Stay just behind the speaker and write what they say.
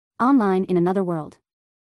Online in another world.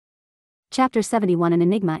 Chapter 71. An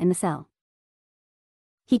Enigma in the Cell.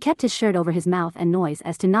 He kept his shirt over his mouth and noise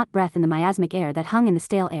as to not breath in the miasmic air that hung in the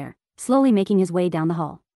stale air, slowly making his way down the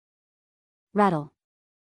hall. Rattle.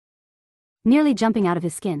 Nearly jumping out of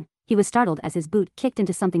his skin, he was startled as his boot kicked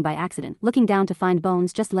into something by accident, looking down to find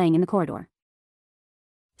Bones just laying in the corridor.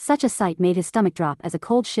 Such a sight made his stomach drop as a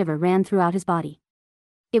cold shiver ran throughout his body.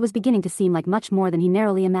 It was beginning to seem like much more than he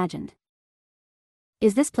narrowly imagined.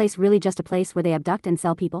 Is this place really just a place where they abduct and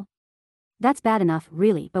sell people? That's bad enough,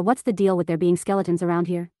 really, but what's the deal with there being skeletons around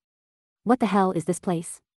here? What the hell is this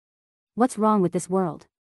place? What's wrong with this world?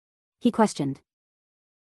 He questioned.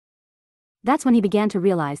 That's when he began to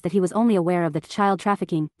realize that he was only aware of the child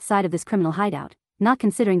trafficking side of this criminal hideout, not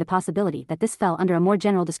considering the possibility that this fell under a more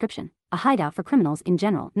general description, a hideout for criminals in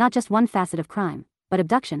general, not just one facet of crime, but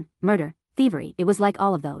abduction, murder, thievery. It was like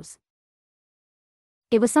all of those.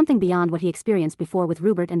 It was something beyond what he experienced before with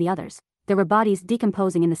Rupert and the others. There were bodies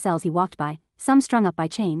decomposing in the cells he walked by, some strung up by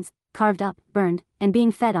chains, carved up, burned, and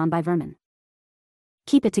being fed on by vermin.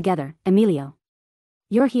 Keep it together, Emilio.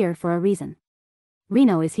 You're here for a reason.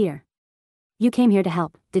 Reno is here. You came here to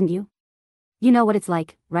help, didn't you? You know what it's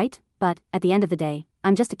like, right? But, at the end of the day,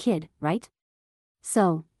 I'm just a kid, right?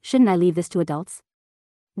 So, shouldn't I leave this to adults?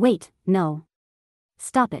 Wait, no.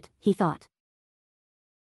 Stop it, he thought.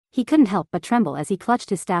 He couldn't help but tremble as he clutched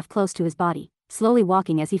his staff close to his body, slowly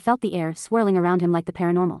walking as he felt the air swirling around him like the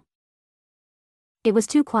paranormal. It was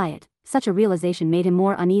too quiet. Such a realization made him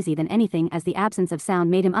more uneasy than anything, as the absence of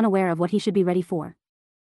sound made him unaware of what he should be ready for.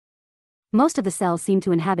 Most of the cells seemed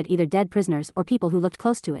to inhabit either dead prisoners or people who looked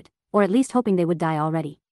close to it, or at least hoping they would die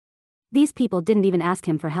already. These people didn't even ask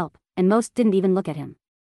him for help, and most didn't even look at him.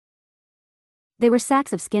 They were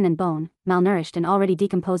sacks of skin and bone, malnourished and already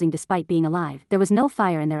decomposing despite being alive. There was no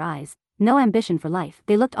fire in their eyes, no ambition for life.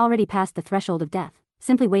 They looked already past the threshold of death,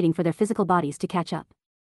 simply waiting for their physical bodies to catch up.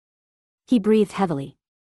 He breathed heavily.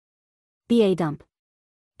 B.A. dump.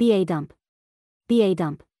 B.A. dump. B.A.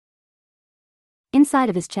 dump. Inside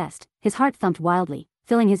of his chest, his heart thumped wildly,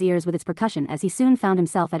 filling his ears with its percussion as he soon found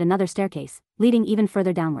himself at another staircase, leading even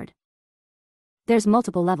further downward. There's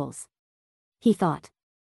multiple levels, he thought.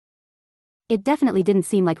 It definitely didn't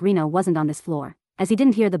seem like Reno wasn't on this floor, as he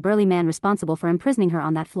didn't hear the burly man responsible for imprisoning her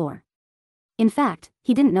on that floor. In fact,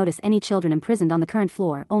 he didn't notice any children imprisoned on the current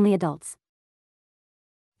floor, only adults.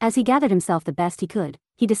 As he gathered himself the best he could,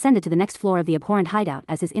 he descended to the next floor of the abhorrent hideout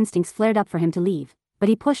as his instincts flared up for him to leave, but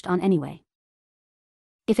he pushed on anyway.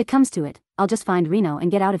 If it comes to it, I'll just find Reno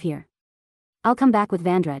and get out of here. I'll come back with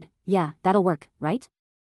Vandred. Yeah, that'll work, right?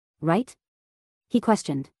 Right? He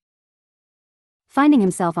questioned. Finding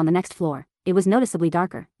himself on the next floor, it was noticeably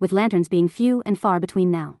darker, with lanterns being few and far between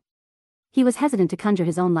now. He was hesitant to conjure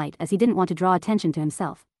his own light as he didn't want to draw attention to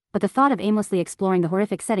himself, but the thought of aimlessly exploring the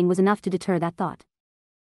horrific setting was enough to deter that thought.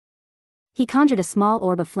 He conjured a small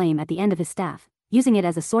orb of flame at the end of his staff, using it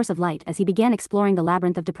as a source of light as he began exploring the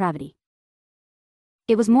labyrinth of depravity.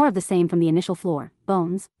 It was more of the same from the initial floor: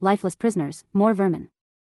 bones, lifeless prisoners, more vermin.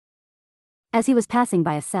 As he was passing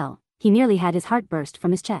by a cell, he nearly had his heart burst from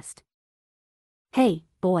his chest. Hey,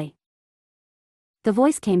 boy. The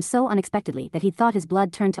voice came so unexpectedly that he'd thought his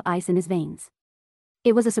blood turned to ice in his veins.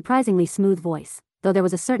 It was a surprisingly smooth voice, though there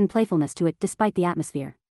was a certain playfulness to it despite the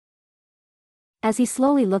atmosphere. As he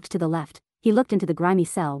slowly looked to the left, he looked into the grimy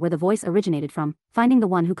cell where the voice originated from, finding the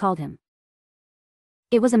one who called him.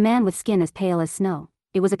 It was a man with skin as pale as snow.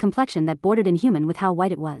 It was a complexion that bordered inhuman with how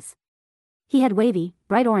white it was. He had wavy,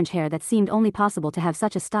 bright orange hair that seemed only possible to have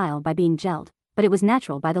such a style by being gelled, but it was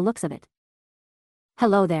natural by the looks of it.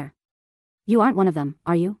 Hello there. You aren't one of them,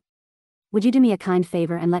 are you? Would you do me a kind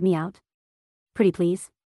favor and let me out? Pretty please?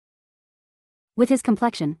 With his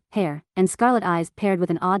complexion, hair, and scarlet eyes paired with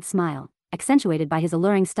an odd smile, accentuated by his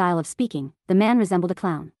alluring style of speaking, the man resembled a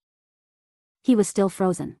clown. He was still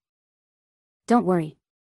frozen. Don't worry.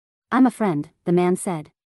 I'm a friend, the man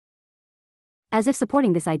said. As if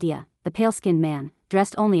supporting this idea, the pale-skinned man,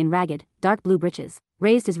 dressed only in ragged, dark blue breeches,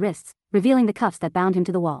 raised his wrists, revealing the cuffs that bound him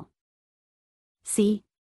to the wall. See?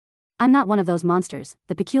 I'm not one of those monsters,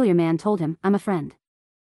 the peculiar man told him. I'm a friend.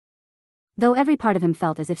 Though every part of him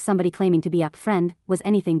felt as if somebody claiming to be a friend was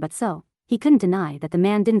anything but so, he couldn't deny that the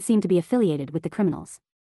man didn't seem to be affiliated with the criminals.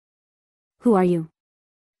 Who are you?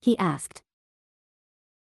 He asked.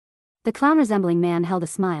 The clown-resembling man held a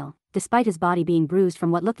smile, despite his body being bruised from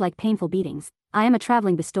what looked like painful beatings. I am a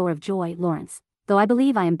traveling bestower of joy, Lawrence, though I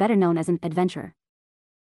believe I am better known as an adventurer.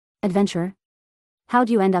 Adventurer? How'd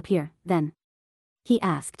you end up here, then? He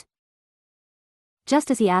asked.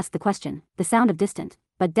 Just as he asked the question, the sound of distant,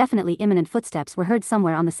 but definitely imminent footsteps were heard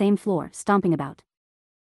somewhere on the same floor, stomping about.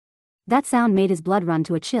 That sound made his blood run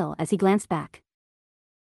to a chill as he glanced back.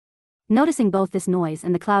 Noticing both this noise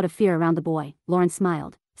and the cloud of fear around the boy, Lawrence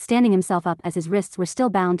smiled, standing himself up as his wrists were still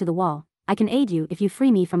bound to the wall. I can aid you if you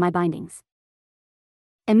free me from my bindings.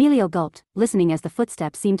 Emilio gulped, listening as the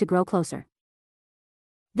footsteps seemed to grow closer.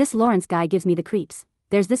 This Lawrence guy gives me the creeps.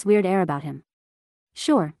 There's this weird air about him.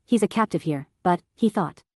 Sure, he's a captive here, but, he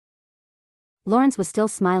thought. Lawrence was still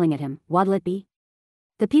smiling at him. What'll it be?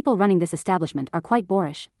 The people running this establishment are quite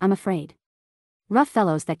boorish, I'm afraid. Rough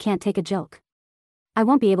fellows that can't take a joke. I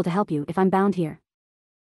won't be able to help you if I'm bound here.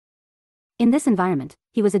 In this environment,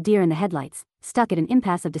 he was a deer in the headlights, stuck at an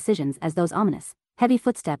impasse of decisions as those ominous, heavy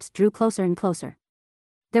footsteps drew closer and closer.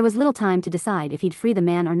 There was little time to decide if he'd free the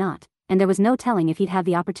man or not, and there was no telling if he'd have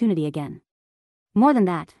the opportunity again. More than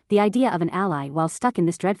that, the idea of an ally while stuck in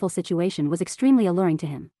this dreadful situation was extremely alluring to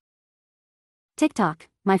him. Tick-tock,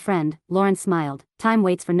 my friend, Lawrence smiled, time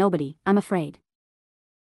waits for nobody, I'm afraid.